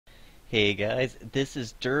Hey guys, this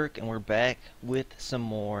is Dirk and we're back with some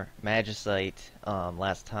more Magicite.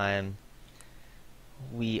 Last time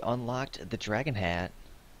we unlocked the dragon hat.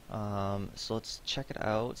 So let's check it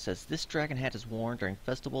out. It says this dragon hat is worn during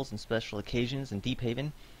festivals and special occasions in Deep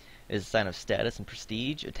Haven. It is a sign of status and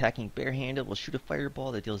prestige. Attacking barehanded will shoot a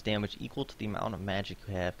fireball that deals damage equal to the amount of magic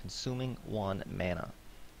you have, consuming 1 mana.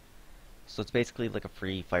 So it's basically like a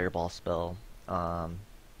free fireball spell.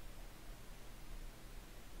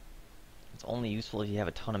 It's only useful if you have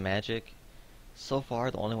a ton of magic. So far,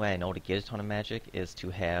 the only way I know to get a ton of magic is to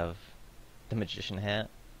have the Magician hat.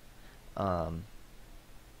 So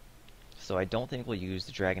I don't think we'll use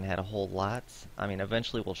the Dragon hat a whole lot. I mean,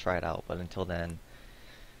 eventually we'll try it out, but until then,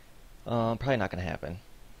 probably not going to happen.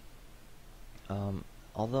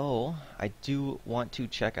 Although, I do want to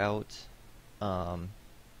check out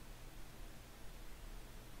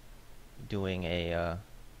doing a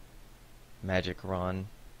magic run.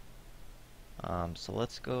 So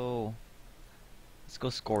let's go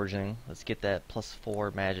Scourging. Let's get that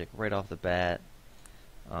 +4 magic right off the bat.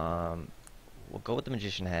 We'll go with the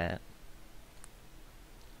Magician hat.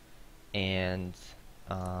 And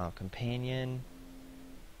Companion.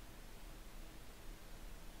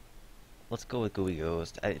 Let's go with Gooey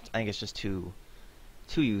Ghost. I think it's just too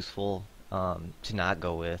useful to not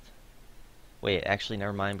go with. Wait, actually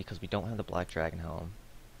never mind because we don't have the Black Dragon Helm.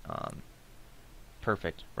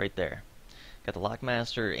 Perfect, right there. Got the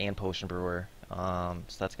Lockmaster and Potion Brewer, so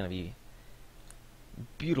that's going to be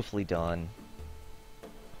beautifully done.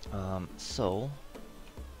 So,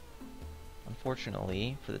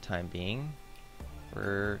 unfortunately, for the time being,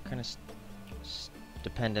 we're kind of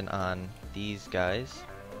dependent on these guys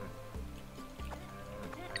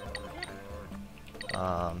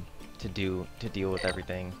to deal with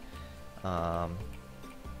everything. Kind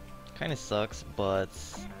of sucks, but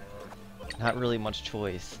not really much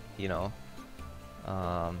choice, you know.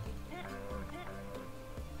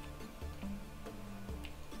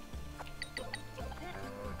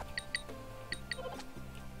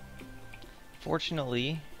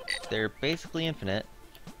 Fortunately, they're basically infinite.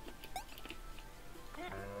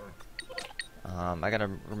 I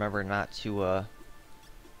gotta remember not to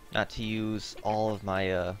use all of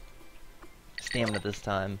my stamina this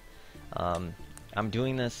time. I'm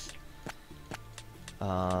doing this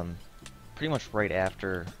pretty much right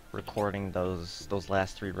after recording those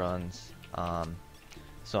last 3 runs.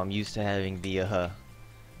 So I'm used to having the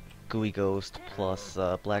Gooey Ghost plus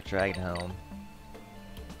Black Dragon Helm.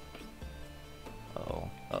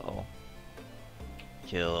 Uh-oh.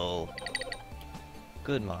 Kill.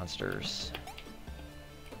 Good monsters.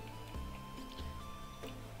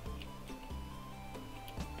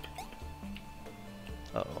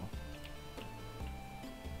 Uh-oh.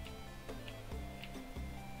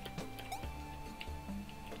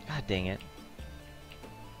 God dang it.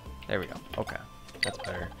 There we go. Okay. That's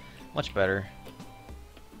better. Much better.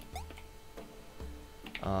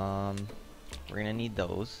 We're gonna need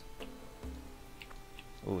those.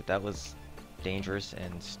 Ooh, that was dangerous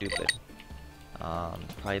and stupid.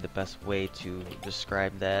 Probably the best way to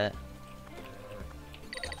describe that.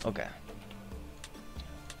 Okay.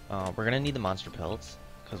 We're gonna need the monster pelts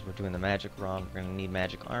because we're doing the magic run. We're gonna need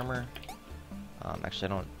magic armor. Actually, I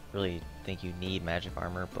don't really think you need magic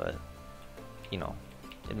armor, but you know,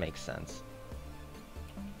 it makes sense.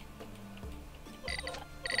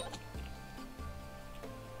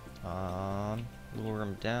 Lure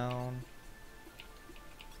him down.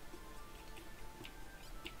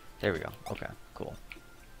 There we go. Okay, cool.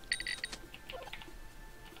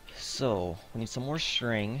 So, we need some more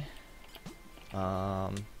string. We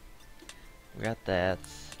got that.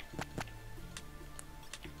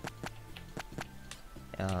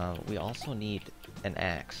 We also need an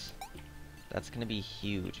axe. That's gonna be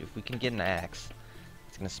huge. If we can get an axe,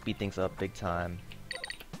 it's gonna speed things up big time.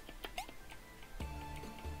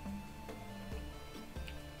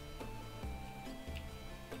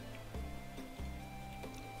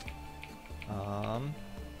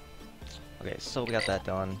 Okay, so we got that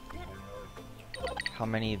done. How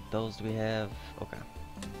many of those do we have? Okay.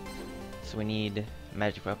 So we need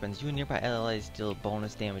magic weapons. You and nearby allies deal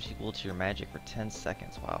bonus damage equal to your magic for 10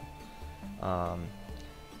 seconds. Wow.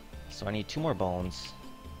 So I need 2 more bones.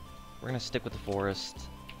 We're gonna stick with the forest.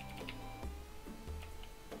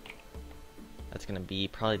 That's gonna be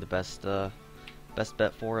probably the best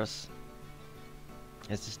bet for us.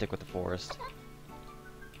 Is to stick with the forest.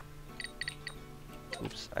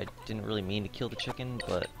 Oops, I didn't really mean to kill the chicken,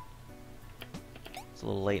 but it's a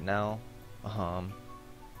little late now.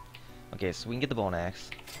 Okay, so we can get the bone axe.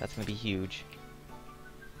 That's gonna be huge.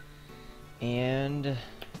 And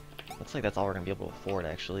looks like that's all we're gonna be able to afford,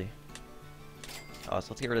 actually. So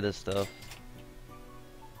let's get rid of this stuff.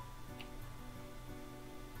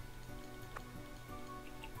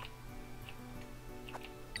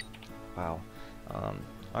 Wow.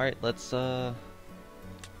 Alright, let's do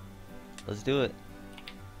it.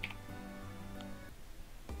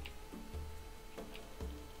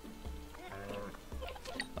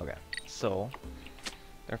 Okay, so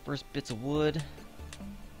our first bits of wood.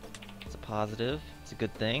 It's a positive. It's a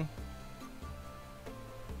good thing.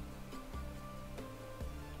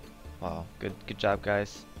 Wow, good job,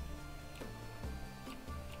 guys.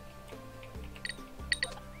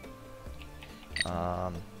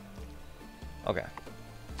 Okay.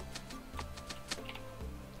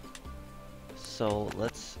 So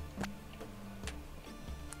let's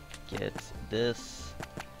get this.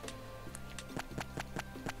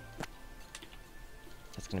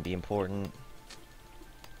 That's gonna be important.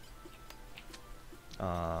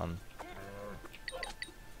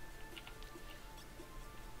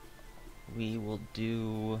 We will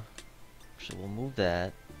do. Actually, we'll move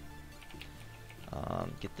that.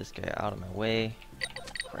 Get this guy out of my way.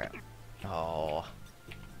 Crap. Oh.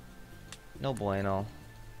 No bueno.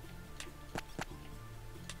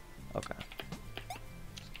 Okay.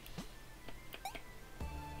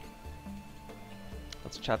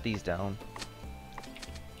 Let's chop these down.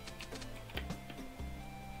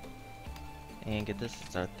 And get this.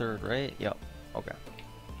 It's our third, right? Yep. Okay.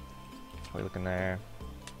 How are we looking there?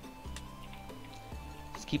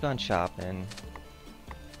 Let's keep on chopping.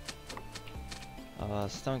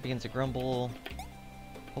 Stomach begins to grumble.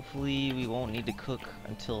 Hopefully we won't need to cook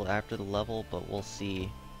until after the level, but we'll see.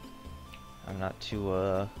 I'm not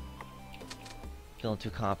too, feeling too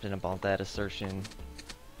confident about that assertion.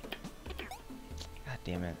 God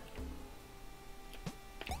damn it.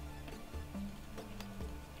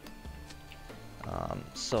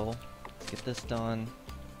 So, let's get this done.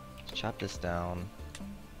 Let's chop this down.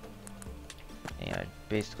 And I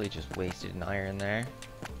basically just wasted an iron there.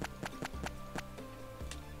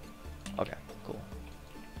 Okay, cool.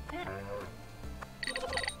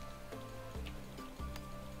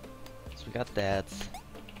 So we got that.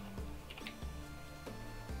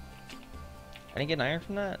 I didn't get an iron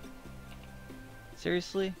from that?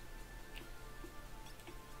 Seriously?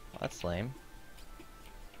 Well, that's lame.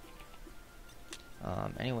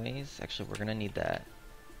 Anyways, actually we're gonna need that.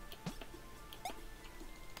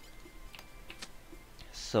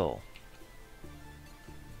 So.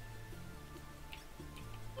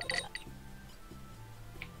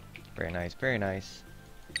 Very nice, very nice.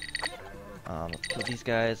 Let's kill these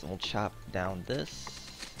guys and we'll chop down this.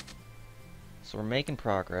 So we're making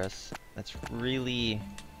progress. That's really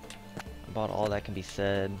about all that can be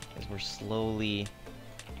said, is we're slowly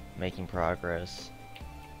making progress.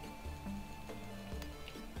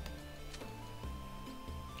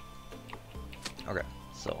 Okay,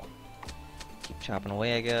 so keep chopping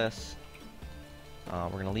away, I guess. We're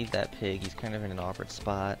gonna leave that pig. He's kind of in an awkward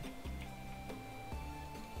spot.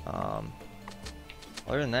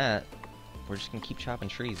 Other than that, we're just gonna keep chopping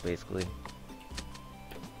trees, basically.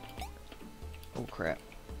 Oh crap!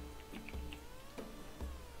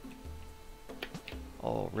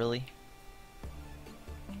 Oh really?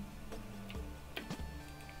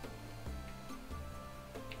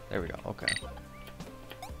 There we go. Okay.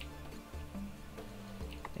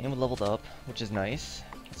 And we leveled up, which is nice.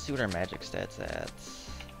 Let's see what our magic stats at. It's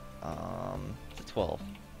a 12.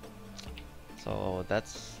 So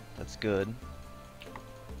that's good.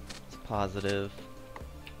 It's positive.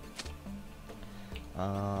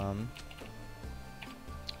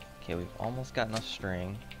 Okay, we've almost got enough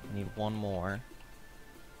string. We need one more.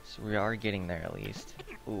 So we are getting there at least.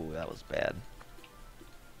 Ooh, that was bad.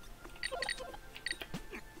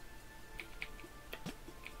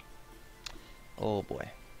 Oh boy.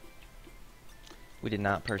 We did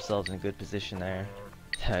not put ourselves in a good position there.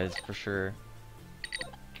 That is for sure.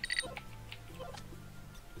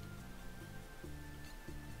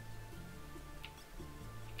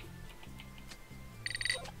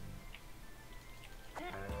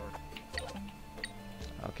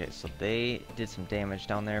 Okay, so they did some damage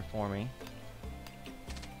down there for me.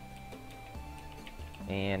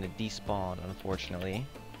 And it despawned, unfortunately.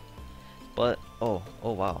 But, oh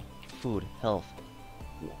wow. Food, health.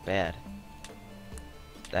 Bad.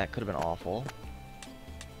 That could have been awful.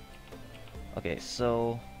 Okay,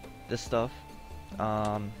 so this stuff.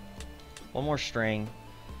 One more string.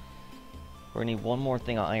 We're gonna need one more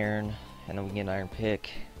thing of iron, and then we can get an iron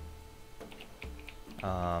pick.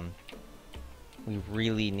 We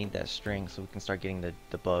really need that string so we can start getting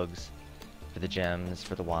the bugs for the gems,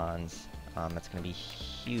 for the wands. That's gonna be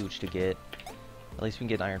huge to get. At least we can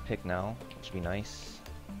get an iron pick now, which would be nice.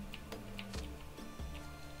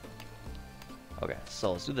 Okay,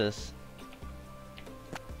 so let's do this.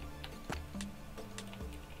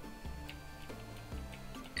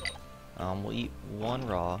 We'll eat one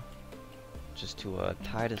raw, just to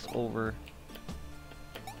tide us over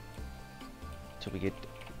till we get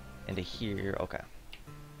into here. Okay.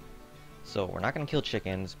 So we're not gonna kill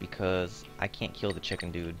chickens because I can't kill the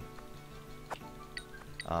chicken dude.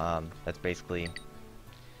 That's basically,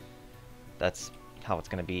 that's how it's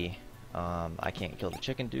gonna be. I can't kill the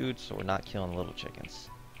chicken dude, so we're not killing little chickens.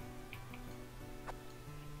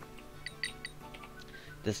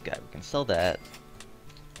 This guy, we can sell that,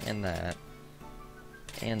 and that,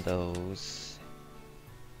 and those,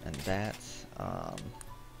 and that.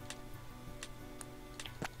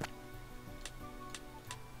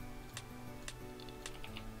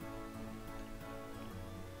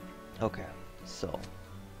 Okay, so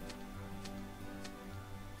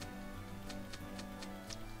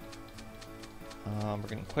we're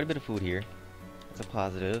getting quite a bit of food here. That's a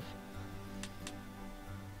positive.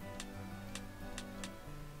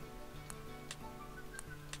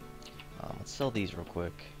 Let's sell these real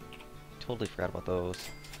quick. Totally forgot about those.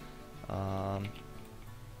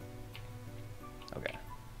 Okay.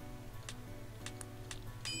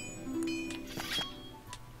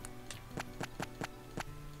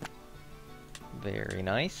 Very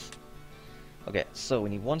nice. Okay, so we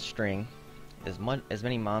need one string, as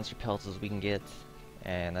many monster pelts as we can get,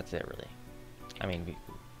 and that's it really. I mean,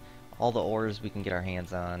 all the ores we can get our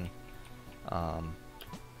hands on.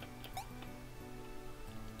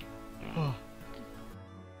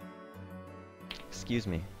 Excuse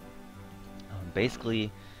me.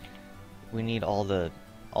 Basically, we need all the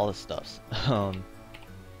stuffs.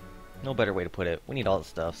 No better way to put it. We need all the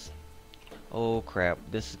stuffs. Oh crap!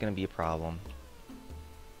 This is gonna be a problem.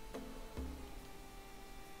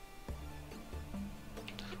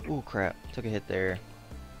 Oh crap! Took a hit there.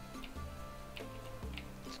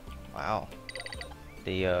 Wow.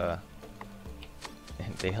 They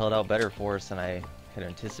they held out better for us than I had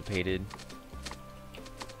anticipated.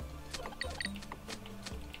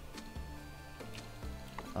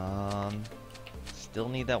 Still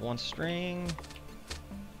need that one string.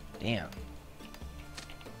 Damn.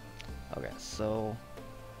 Okay, so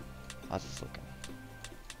how's this looking?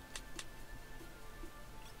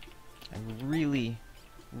 I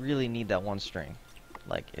really need that one string.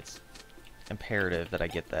 Like, it's imperative that I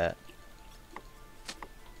get that.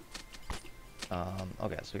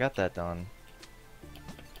 Okay, so we got that done.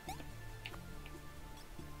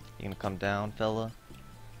 You gonna come down, fella?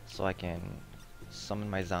 So I can summon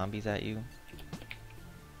my zombies at you?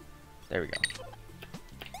 There we go.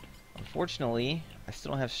 Unfortunately, I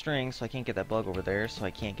still don't have strings, so I can't get that bug over there, so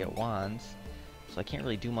I can't get wands. So I can't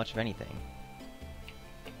really do much of anything.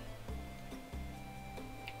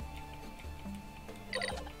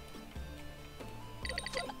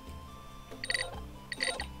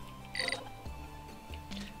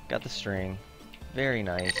 Got the string. Very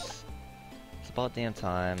nice. It's about damn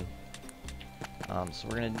time. So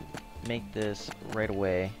we're gonna make this right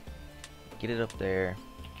away. Get it up there.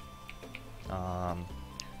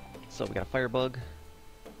 So we got a firebug.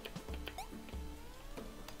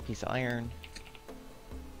 Piece of iron.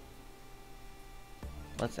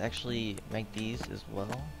 Let's actually make these as well.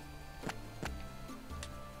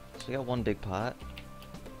 So we got one big pot.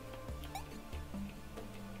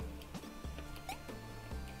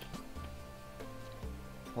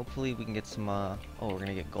 Hopefully we can get some, oh, we're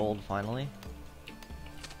gonna get gold finally.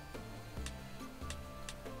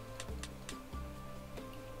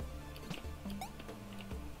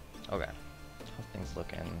 Okay. How things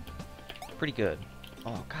looking? Pretty good.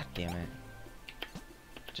 Oh, god damn it.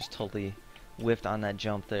 Just totally whiffed on that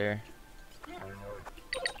jump there.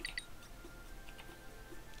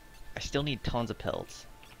 I still need tons of pelts.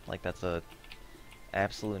 Like, that's a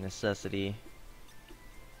absolute necessity.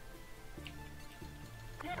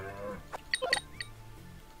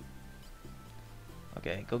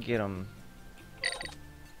 Okay, go get him.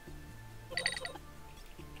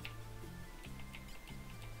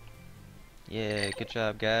 Yeah, good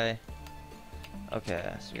job, guy.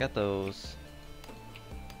 Okay, so we got those.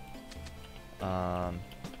 I'm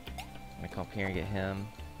gonna come up here and get him.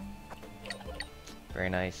 Very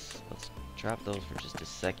nice. Let's drop those for just a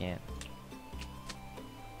second.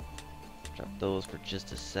 Drop those for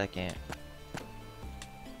just a second.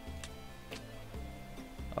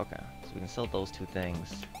 Okay, so we can sell those two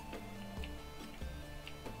things.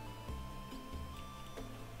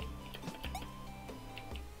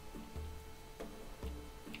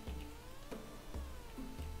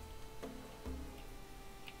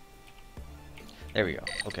 There we go.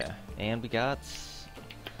 Okay, and we're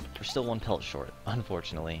still one pelt short,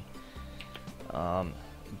 unfortunately. Um,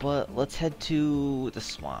 but let's head to the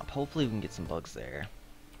swamp. Hopefully we can get some bugs there.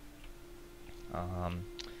 Um,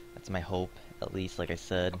 that's my hope, at least, like I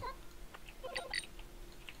said.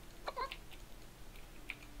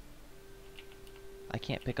 I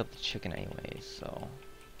can't pick up the chicken anyways, so...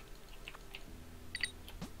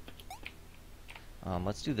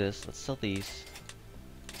 let's do this. Let's sell these.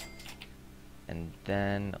 And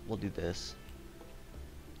then we'll do this.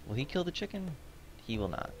 Will he kill the chicken? He will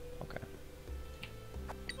not. Okay.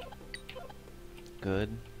 Good.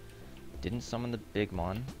 Didn't summon the big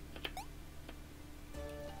one.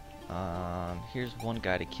 Here's one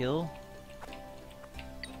guy to kill.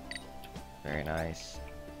 Very nice.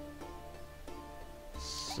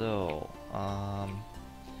 So,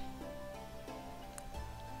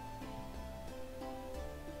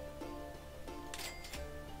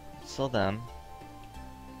 sell them.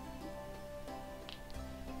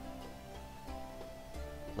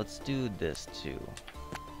 Let's do this too.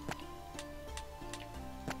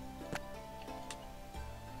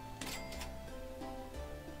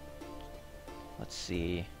 Let's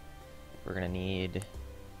see. We're gonna need...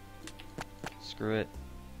 Screw it.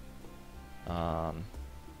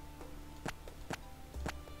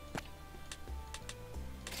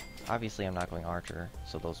 Obviously I'm not going archer,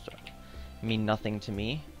 so those mean nothing to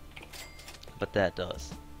me. But that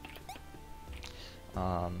does.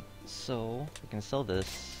 So we can sell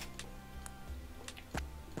this.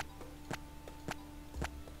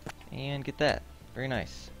 And get that. Very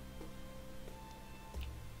nice.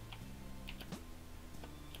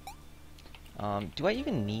 Do I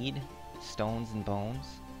even need stones and bones?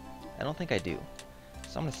 I don't think I do.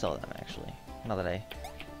 So I'm gonna sell them actually. Now that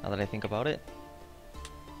I think about it.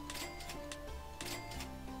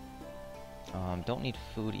 Don't need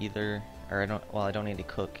food either. Or I don't need to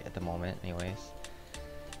cook at the moment anyways.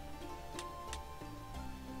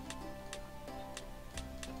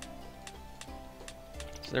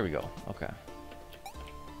 So there we go. Okay.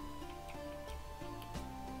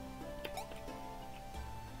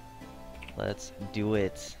 Let's do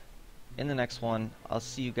it. In the next one, I'll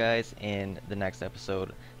see you guys in the next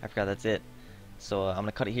episode. I forgot that's it. So I'm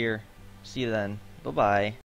gonna cut it here. See you then. Bye-bye.